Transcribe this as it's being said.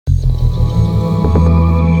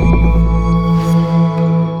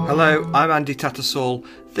Hello, I'm Andy Tattersall.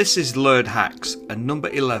 This is Learn Hacks and number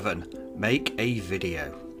 11, Make a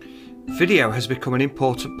Video. Video has become an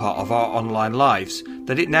important part of our online lives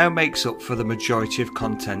that it now makes up for the majority of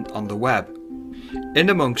content on the web. In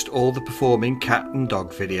amongst all the performing cat and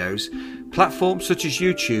dog videos, platforms such as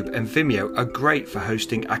YouTube and Vimeo are great for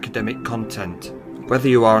hosting academic content. Whether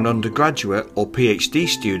you are an undergraduate or PhD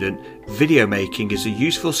student, video making is a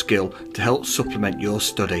useful skill to help supplement your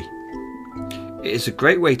study. It is a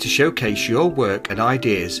great way to showcase your work and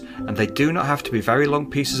ideas, and they do not have to be very long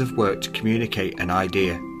pieces of work to communicate an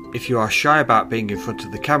idea. If you are shy about being in front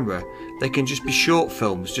of the camera, they can just be short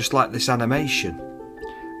films just like this animation.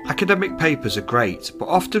 Academic papers are great, but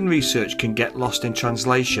often research can get lost in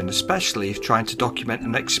translation, especially if trying to document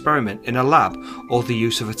an experiment in a lab or the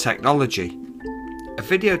use of a technology. A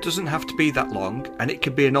video doesn't have to be that long, and it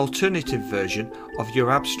can be an alternative version of your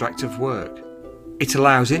abstract of work. It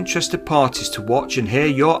allows interested parties to watch and hear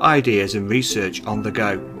your ideas and research on the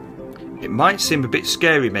go. It might seem a bit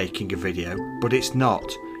scary making a video, but it's not.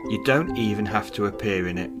 You don't even have to appear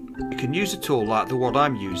in it. You can use a tool like the one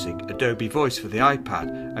I'm using, Adobe Voice for the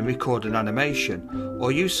iPad, and record an animation,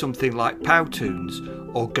 or use something like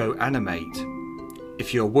Powtoons or Go Animate.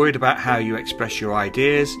 If you're worried about how you express your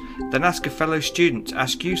ideas, then ask a fellow student to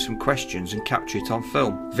ask you some questions and capture it on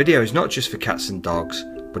film. Video is not just for cats and dogs,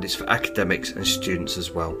 but it's for academics and students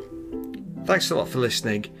as well. Thanks a lot for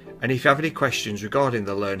listening, and if you have any questions regarding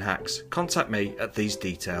the Learn Hacks, contact me at these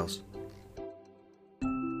details.